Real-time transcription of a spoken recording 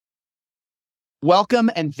Welcome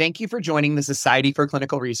and thank you for joining the Society for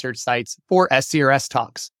Clinical Research Sites for SCRS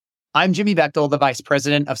Talks. I'm Jimmy Bechtel, the Vice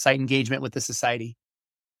President of Site Engagement with the Society.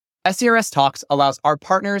 SCRS Talks allows our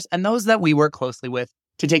partners and those that we work closely with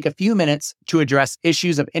to take a few minutes to address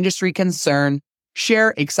issues of industry concern,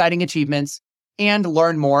 share exciting achievements, and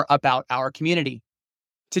learn more about our community.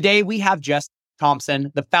 Today, we have Jess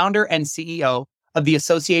Thompson, the founder and CEO of the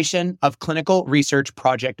Association of Clinical Research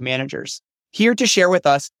Project Managers, here to share with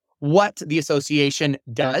us what the association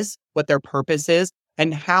does, what their purpose is,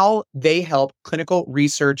 and how they help clinical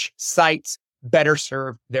research sites better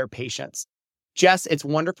serve their patients. Jess, it's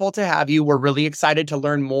wonderful to have you. We're really excited to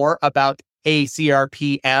learn more about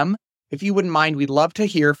ACRPM. If you wouldn't mind, we'd love to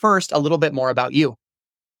hear first a little bit more about you.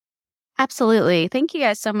 Absolutely. Thank you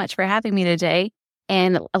guys so much for having me today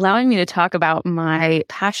and allowing me to talk about my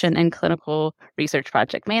passion in clinical research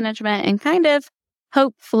project management and kind of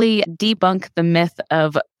hopefully debunk the myth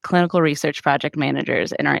of clinical research project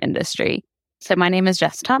managers in our industry. So my name is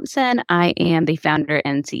Jess Thompson. I am the founder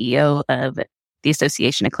and CEO of the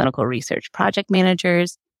Association of Clinical Research Project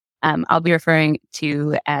Managers. I'll be referring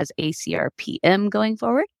to as ACRPM going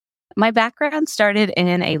forward. My background started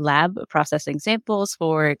in a lab processing samples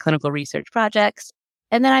for clinical research projects,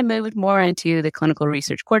 and then I moved more into the clinical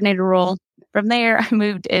research coordinator role. From there, I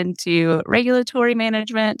moved into regulatory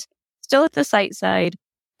management, still at the site side,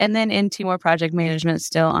 and then into more project management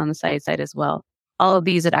still on the site side as well. All of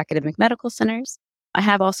these at academic medical centers. I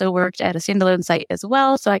have also worked at a standalone site as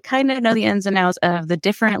well, so I kind of know the ins and outs of the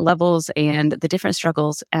different levels and the different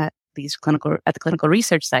struggles at the clinical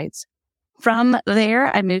research sites. From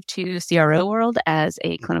there, I moved to CRO world as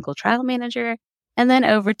a clinical trial manager, and then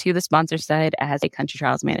over to the sponsor side as a country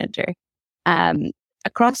trials manager.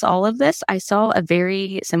 Across all of this, I saw a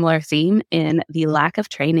very similar theme in the lack of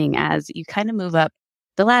training as you kind of move up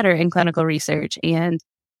the ladder in clinical research, and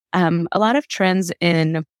a lot of trends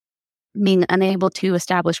in being unable to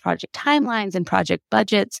establish project timelines and project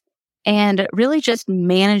budgets, and really just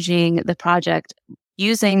managing the project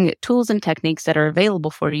using tools and techniques that are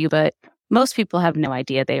available for you, but most people have no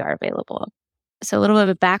idea they are available. So a little bit of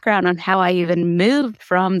a background on how I even moved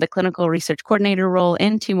from the clinical research coordinator role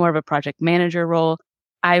into more of a project manager role.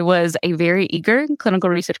 I was a very eager clinical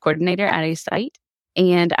research coordinator at a site,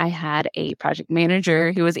 and I had a project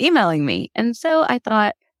manager who was emailing me. And so I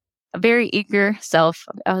thought, a very eager self,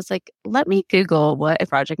 I was like, let me Google what a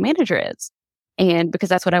project manager is. And because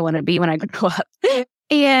that's what I want to be when I grow up.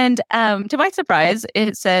 And to my surprise,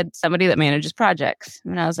 it said somebody that manages projects.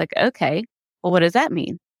 And I was like, okay, well, what does that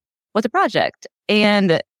mean? What's a project?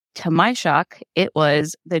 And to my shock,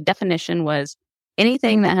 the definition was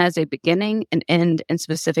anything that has a beginning, an end, and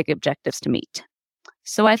specific objectives to meet.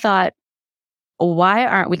 So I thought, why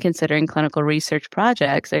aren't we considering clinical research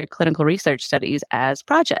projects or clinical research studies as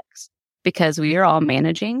projects? Because we are all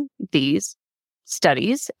managing these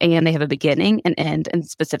studies and they have a beginning, an end, and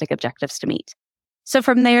specific objectives to meet. So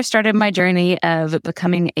from there started my journey of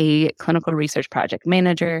becoming a clinical research project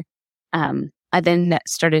manager. I then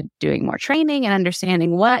started doing more training and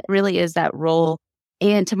understanding what really is that role.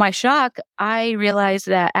 And to my shock, I realized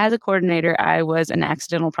that as a coordinator, I was an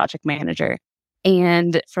accidental project manager.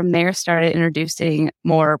 And from there, started introducing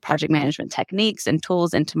more project management techniques and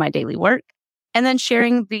tools into my daily work. And then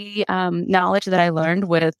sharing the knowledge that I learned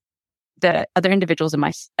with the other individuals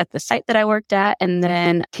at the site that I worked at, and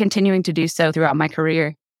then continuing to do so throughout my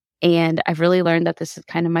career. And I've really learned that this is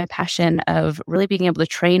kind of my passion of really being able to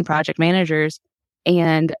train project managers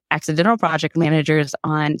and accidental project managers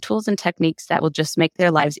on tools and techniques that will just make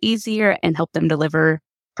their lives easier and help them deliver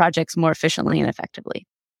projects more efficiently and effectively.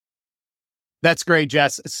 That's great,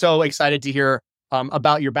 Jess. So excited to hear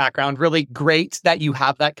about your background. Really great that you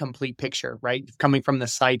have that complete picture, right? Coming from the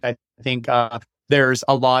site, I think there's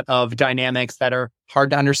a lot of dynamics that are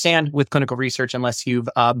hard to understand with clinical research unless you've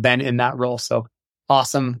been in that role. So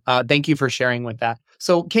awesome. Thank you for sharing with that.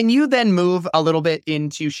 So can you then move a little bit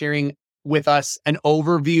into sharing with us an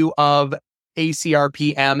overview of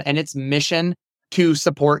ACRPM and its mission to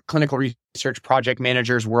support clinical research project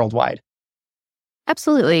managers worldwide?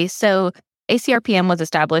 Absolutely. So ACRPM was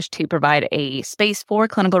established to provide a space for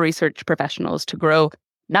clinical research professionals to grow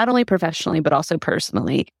not only professionally, but also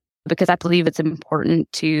personally, because I believe it's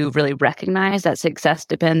important to really recognize that success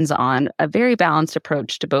depends on a very balanced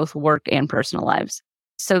approach to both work and personal lives.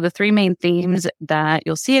 So the three main themes that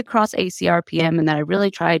you'll see across ACRPM and that I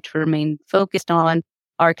really try to remain focused on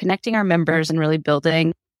are connecting our members and really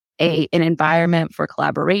building an environment for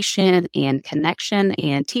collaboration and connection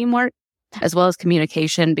and teamwork, as well as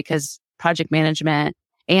communication, because project management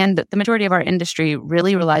and the majority of our industry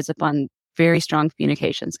really relies upon very strong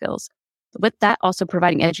communication skills. with that, also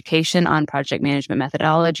providing education on project management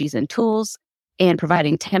methodologies and tools, and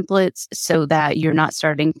providing templates so that you're not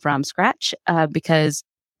starting from scratch. Because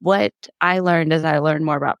what I learned as I learned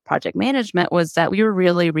more about project management was that we were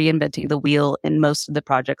really reinventing the wheel in most of the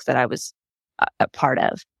projects that I was a part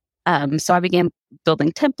of. So I began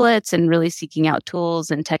building templates and really seeking out tools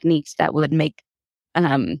and techniques that would make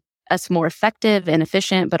us more effective and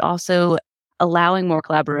efficient, but also allowing more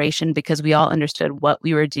collaboration because we all understood what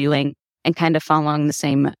we were doing and kind of following the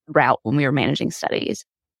same route when we were managing studies.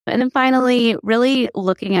 And then finally, really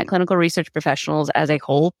looking at clinical research professionals as a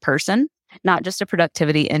whole person, not just a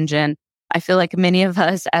productivity engine. I feel like many of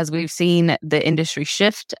us, as we've seen the industry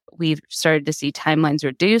shift, we've started to see timelines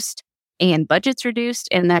reduced and budgets reduced,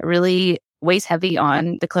 and that really weighs heavy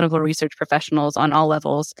on the clinical research professionals on all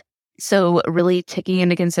levels. So really taking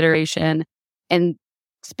into consideration and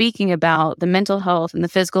speaking about the mental health and the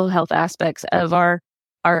physical health aspects of our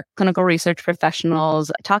clinical research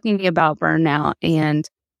professionals, talking about burnout and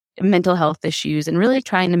mental health issues, and really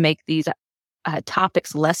trying to make these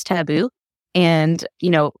topics less taboo and,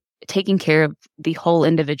 taking care of the whole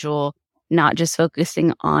individual, not just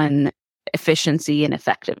focusing on efficiency and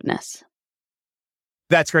effectiveness.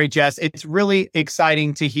 That's great, Jess. It's really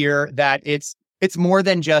exciting to hear that it's more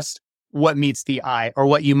than just what meets the eye or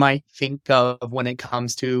what you might think of when it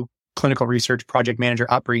comes to clinical research project manager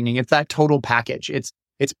upbringing. It's that total package. It's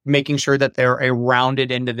making sure that they're a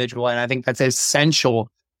rounded individual. And I think that's essential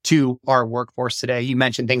to our workforce today. You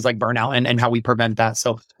mentioned things like burnout and how we prevent that.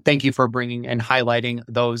 So thank you for bringing and highlighting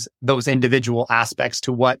those individual aspects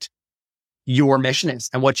to what your mission is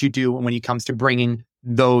and what you do when it comes to bringing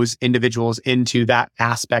those individuals into that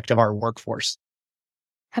aspect of our workforce.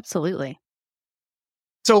 Absolutely.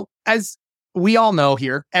 So as we all know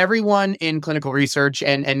here, everyone in clinical research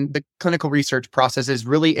and the clinical research process is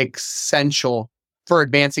really essential for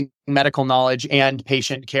advancing medical knowledge and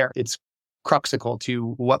patient care. It's crucial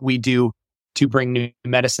to what we do to bring new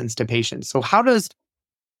medicines to patients. So how does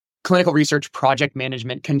clinical research project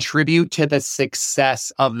management contribute to the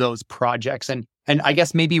success of those projects? And I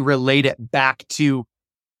guess maybe relate it back to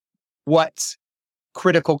what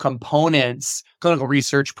critical components clinical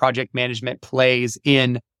research project management plays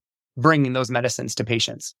in bringing those medicines to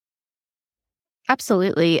patients.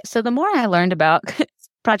 Absolutely. So the more I learned about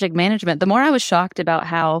project management, the more I was shocked about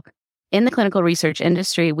how in the clinical research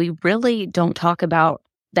industry, we really don't talk about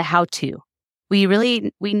the how-to.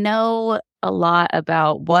 We know a lot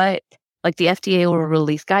about what, like the FDA will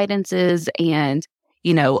release guidances and,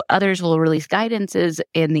 others will release guidances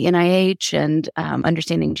in the NIH and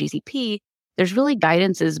understanding GCP. There's really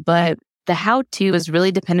guidances, but the how-to is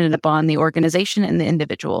really dependent upon the organization and the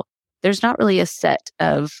individual. There's not really a set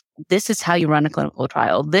of, this is how you run a clinical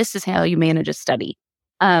trial. This is how you manage a study.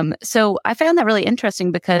 So I found that really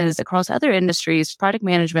interesting because across other industries, project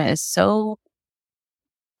management is so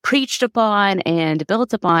preached upon and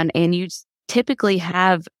built upon, and you typically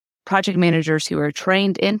have project managers who are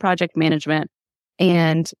trained in project management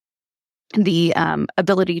and the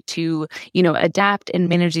ability to, adapt and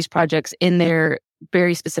manage these projects in their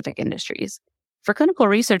very specific industries. For clinical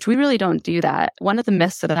research, we really don't do that. One of the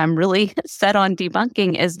myths that I'm really set on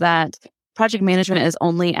debunking is that project management is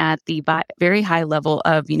only at the very high level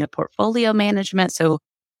of, portfolio management. So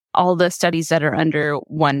all the studies that are under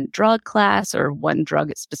one drug class or one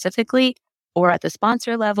drug specifically, or at the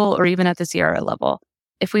sponsor level, or even at the CRO level.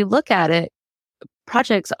 If we look at it,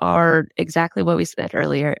 projects are exactly what we said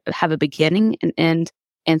earlier, have a beginning, an end,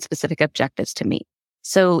 and specific objectives to meet.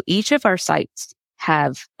 So each of our sites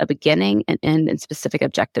have a beginning, an end, and specific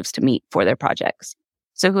objectives to meet for their projects.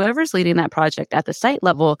 So whoever's leading that project at the site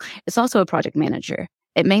level is also a project manager.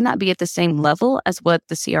 It may not be at the same level as what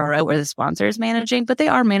the CRO or the sponsor is managing, but they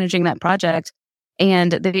are managing that project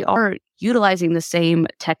and they are utilizing the same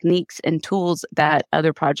techniques and tools that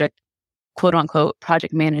other quote unquote,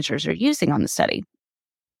 project managers are using on the study.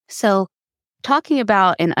 So talking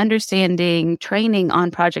about and understanding training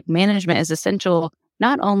on project management is essential,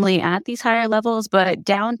 not only at these higher levels, but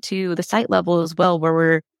down to the site level as well, where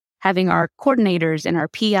we're having our coordinators and our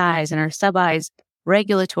PIs and our sub-Is,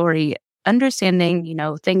 regulatory, understanding,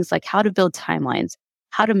 things like how to build timelines,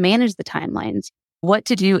 how to manage the timelines, what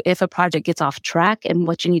to do if a project gets off track and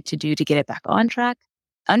what you need to do to get it back on track,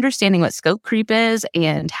 understanding what scope creep is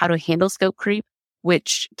and how to handle scope creep,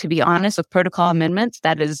 which, to be honest, with protocol amendments,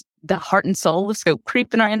 that is the heart and soul of scope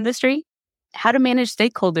creep in our industry, how to manage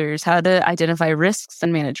stakeholders, how to identify risks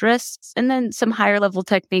and manage risks, and then some higher level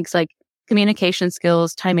techniques like communication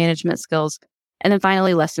skills, time management skills, and then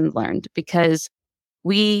finally lessons learned, because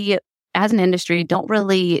we as an industry, don't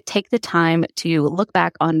really take the time to look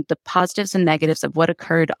back on the positives and negatives of what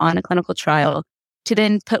occurred on a clinical trial to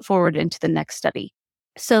then put forward into the next study.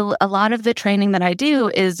 So a lot of the training that I do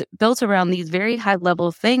is built around these very high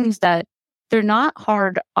level things that they're not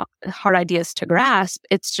hard ideas to grasp.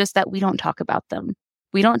 It's just that we don't talk about them.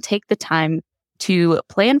 We don't take the time to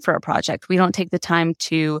plan for a project. We don't take the time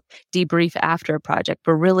to debrief after a project.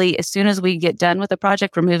 But really, as soon as we get done with a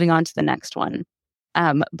project, we're moving on to the next one.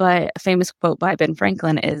 But a famous quote by Ben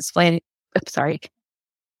Franklin is,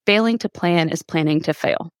 failing to plan is planning to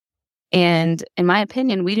fail. And in my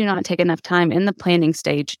opinion, we do not take enough time in the planning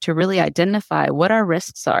stage to really identify what our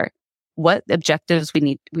risks are, what objectives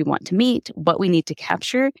we want to meet, what we need to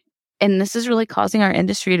capture. And this is really causing our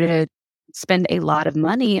industry to spend a lot of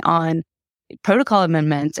money on protocol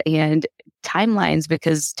amendments and timelines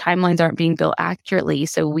because timelines aren't being built accurately.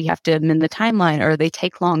 So we have to amend the timeline or they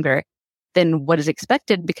take longer than what is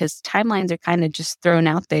expected because timelines are kind of just thrown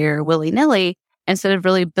out there willy-nilly instead of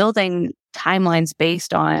really building timelines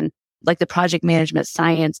based on like the project management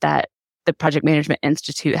science that the Project Management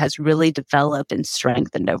Institute has really developed and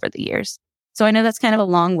strengthened over the years. So I know that's kind of a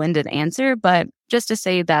long-winded answer, but just to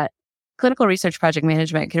say that clinical research project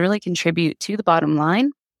management can really contribute to the bottom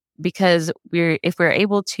line because if we're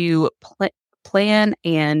able to plan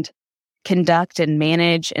and conduct and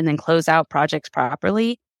manage and then close out projects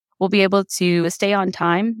properly, we'll be able to stay on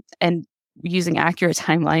time and using accurate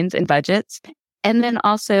timelines and budgets. And then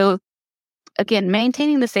also, again,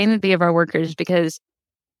 maintaining the sanity of our workers because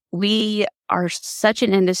we are such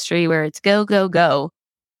an industry where it's go, go, go.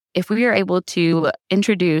 If we are able to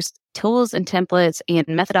introduce tools and templates and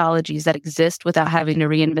methodologies that exist without having to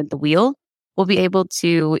reinvent the wheel, we'll be able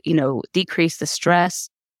to, decrease the stress,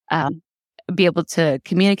 be able to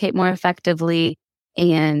communicate more effectively,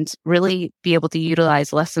 and really be able to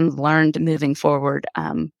utilize lessons learned moving forward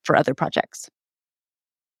for other projects.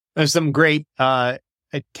 There's some great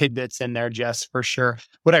tidbits in there, Jess, for sure.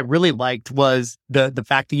 What I really liked was the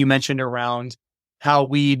fact that you mentioned around how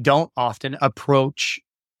we don't often approach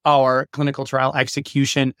our clinical trial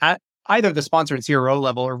execution at either the sponsor and CRO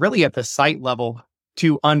level or really at the site level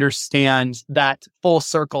to understand that full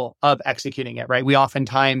circle of executing it, right? We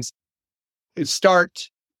oftentimes start,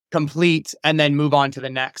 complete, and then move on to the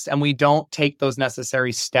next. And we don't take those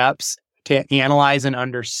necessary steps to analyze and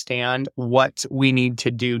understand what we need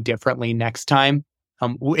to do differently next time.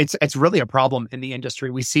 It's really a problem in the industry.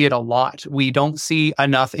 We see it a lot. We don't see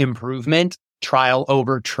enough improvement trial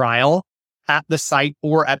over trial at the site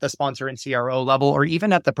or at the sponsor and CRO level, or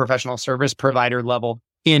even at the professional service provider level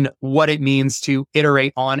in what it means to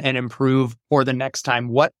iterate on and improve for the next time.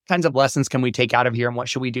 What kinds of lessons can we take out of here and what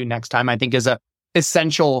should we do next time? I think is a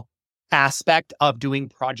essential aspect of doing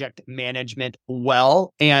project management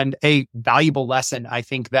well and a valuable lesson. I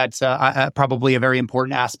think that's probably a very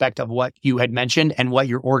important aspect of what you had mentioned and what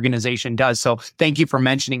your organization does. So thank you for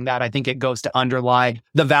mentioning that. I think it goes to underlie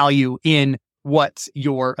the value in what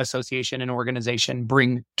your association and organization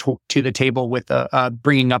bring to the table with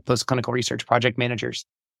bringing up those clinical research project managers.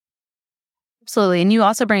 Absolutely. And you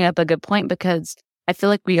also bring up a good point because I feel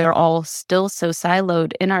like we are all still so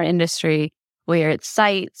siloed in our industry where it's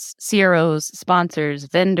sites, CROs, sponsors,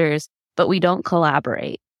 vendors, but we don't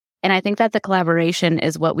collaborate. And I think that the collaboration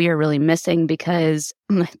is what we are really missing because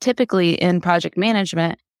typically in project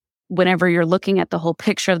management, whenever you're looking at the whole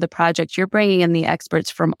picture of the project, you're bringing in the experts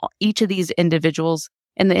from each of these individuals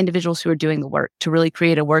and the individuals who are doing the work to really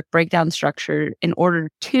create a work breakdown structure in order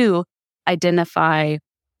to identify,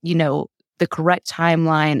 the correct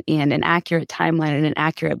timeline and an accurate timeline and an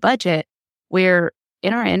accurate budget, where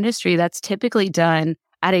in our industry, that's typically done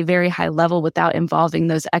at a very high level without involving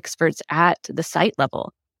those experts at the site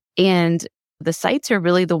level. And the sites are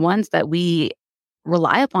really the ones that we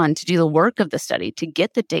rely upon to do the work of the study, to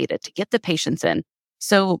get the data, to get the patients in.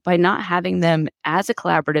 So by not having them as a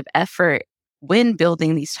collaborative effort when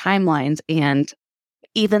building these timelines and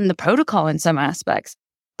even the protocol in some aspects,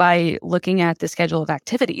 by looking at the schedule of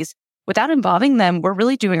activities, without involving them, we're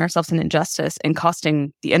really doing ourselves an injustice and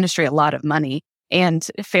costing the industry a lot of money and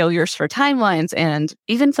failures for timelines and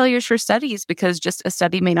even failures for studies because just a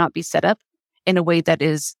study may not be set up in a way that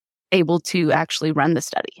is able to actually run the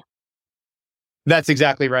study. That's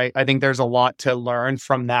exactly right. I think there's a lot to learn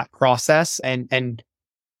from that process and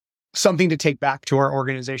something to take back to our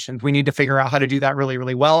organizations. We need to figure out how to do that really,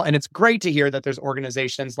 really well. And it's great to hear that there's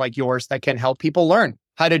organizations like yours that can help people learn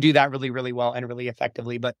how to do that really, really well and really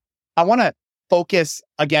effectively. But I want to focus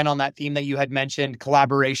again on that theme that you had mentioned,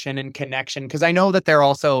 collaboration and connection, because I know that they're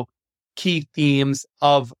also key themes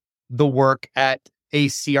of the work at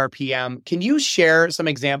ACRPM. Can you share some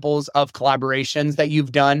examples of collaborations that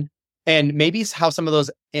you've done and maybe how some of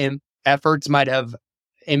those efforts might have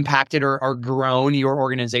impacted or grown your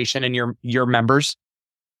organization and your members?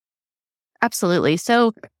 Absolutely.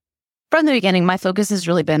 So from the beginning, my focus has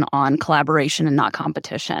really been on collaboration and not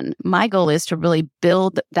competition. My goal is to really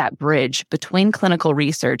build that bridge between clinical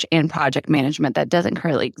research and project management that doesn't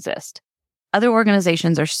currently exist. Other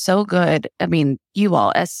organizations are so good. I mean, you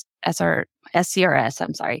all, SCRS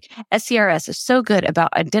is so good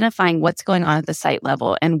about identifying what's going on at the site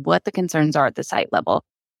level and what the concerns are at the site level.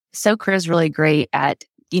 SOCR is really great at,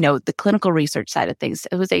 the clinical research side of things.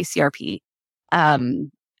 It was ACRP.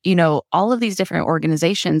 All of these different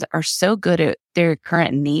organizations are so good at their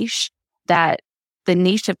current niche that the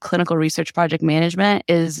niche of clinical research project management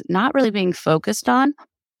is not really being focused on,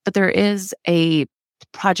 but there is a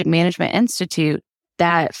project management institute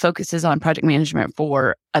that focuses on project management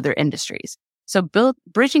for other industries. So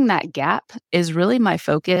bridging that gap is really my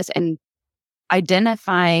focus, and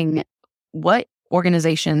identifying what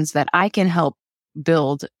organizations that I can help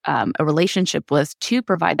build a relationship with to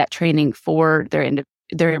provide that training for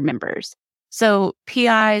their members. So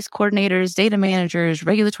PIs, coordinators, data managers,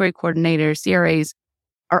 regulatory coordinators, CRAs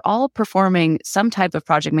are all performing some type of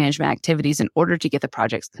project management activities in order to get the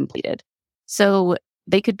projects completed. So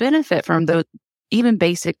they could benefit from those even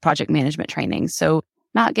basic project management training. So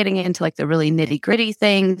not getting into like the really nitty gritty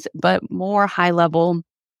things, but more high level,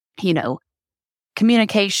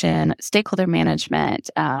 communication, stakeholder management,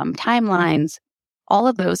 timelines, all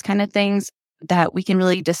of those kind of things that we can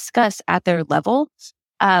really discuss at their level,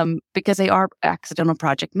 because they are accidental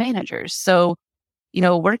project managers. So,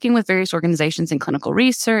 working with various organizations in clinical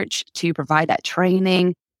research to provide that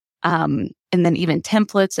training, and then even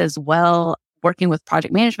templates as well, working with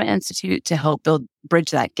Project Management Institute to help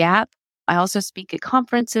bridge that gap. I also speak at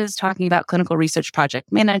conferences talking about clinical research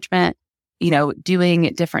project management,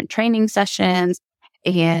 doing different training sessions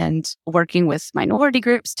and working with minority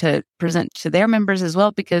groups to present to their members as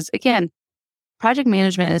well. Because again, project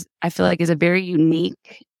management I feel like is a very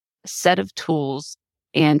unique set of tools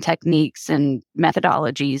and techniques and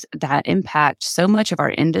methodologies that impact so much of our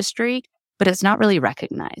industry, but it's not really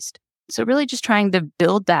recognized. So really just trying to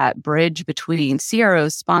build that bridge between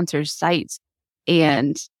CROs, sponsors, sites,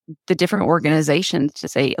 and the different organizations to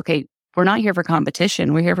say, okay, we're not here for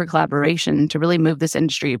competition. We're here for collaboration to really move this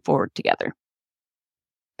industry forward together.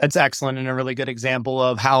 That's excellent, and a really good example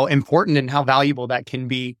of how important and how valuable that can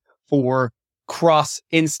be for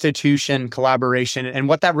cross-institution collaboration and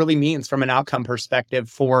what that really means from an outcome perspective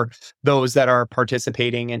for those that are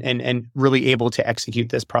participating and really able to execute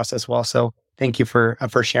this process well. So thank you for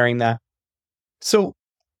sharing that. So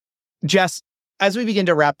Jess, as we begin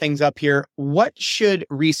to wrap things up here, what should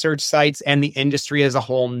research sites and the industry as a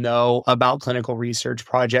whole know about clinical research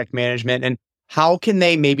project management, and how can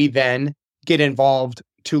they maybe then get involved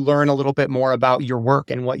to learn a little bit more about your work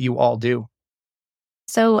and what you all do?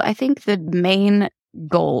 So I think the main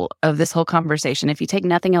goal of this whole conversation, if you take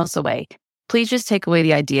nothing else away, please just take away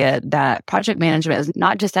the idea that project management is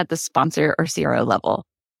not just at the sponsor or CRO level.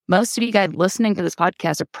 Most of you guys listening to this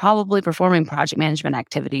podcast are probably performing project management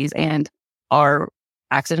activities and are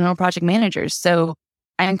accidental project managers. So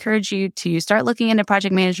I encourage you to start looking into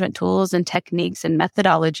project management tools and techniques and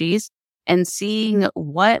methodologies and seeing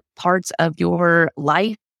what parts of your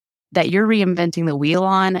life that you're reinventing the wheel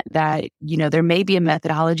on, that, there may be a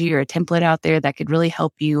methodology or a template out there that could really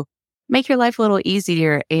help you make your life a little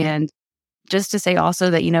easier. And just to say also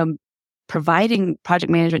that, providing project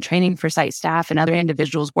management training for site staff and other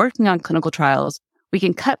individuals working on clinical trials, we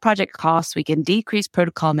can cut project costs, we can decrease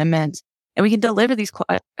protocol amendments, and we can deliver these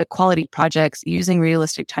quality projects using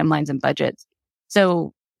realistic timelines and budgets.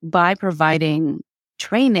 So by providing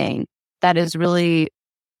training that is really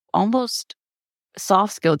almost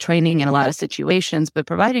soft skill training in a lot of situations, but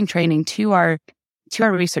providing training to our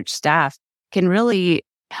research staff can really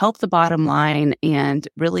help the bottom line and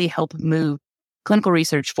really help move clinical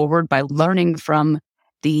research forward by learning from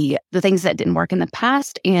the things that didn't work in the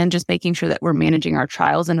past and just making sure that we're managing our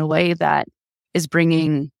trials in a way that is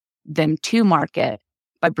bringing them to market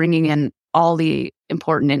by bringing in all the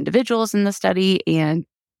important individuals in the study and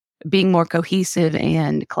being more cohesive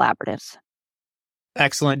and collaborative.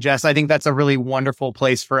 Excellent, Jess. I think that's a really wonderful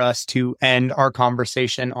place for us to end our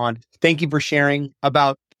conversation on. Thank you for sharing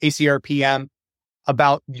about ACRPM,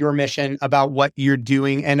 about your mission, about what you're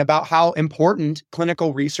doing, and about how important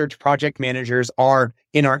clinical research project managers are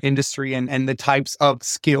in our industry and the types of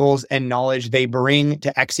skills and knowledge they bring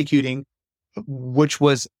to executing, which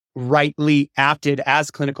was rightly apted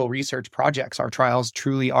as clinical research projects. Our trials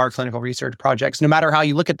truly are clinical research projects, no matter how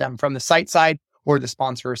you look at them, from the site side or the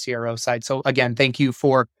sponsor or CRO side. So again, thank you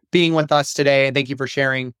for being with us today, and thank you for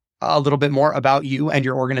sharing a little bit more about you and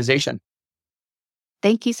your organization.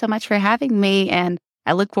 Thank you so much for having me. And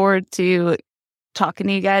I look forward to talking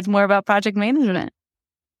to you guys more about project management.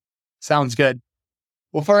 Sounds good.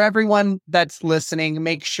 Well, for everyone that's listening,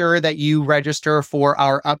 make sure that you register for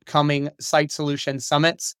our upcoming Site Solutions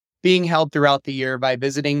Summits being held throughout the year by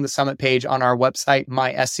visiting the summit page on our website,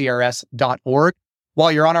 myscrs.org.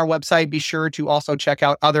 While you're on our website, be sure to also check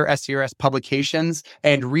out other SCRS publications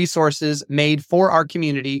and resources made for our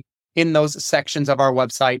community in those sections of our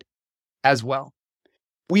website as well.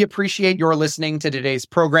 We appreciate your listening to today's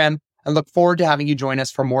program and look forward to having you join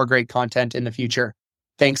us for more great content in the future.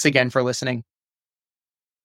 Thanks again for listening.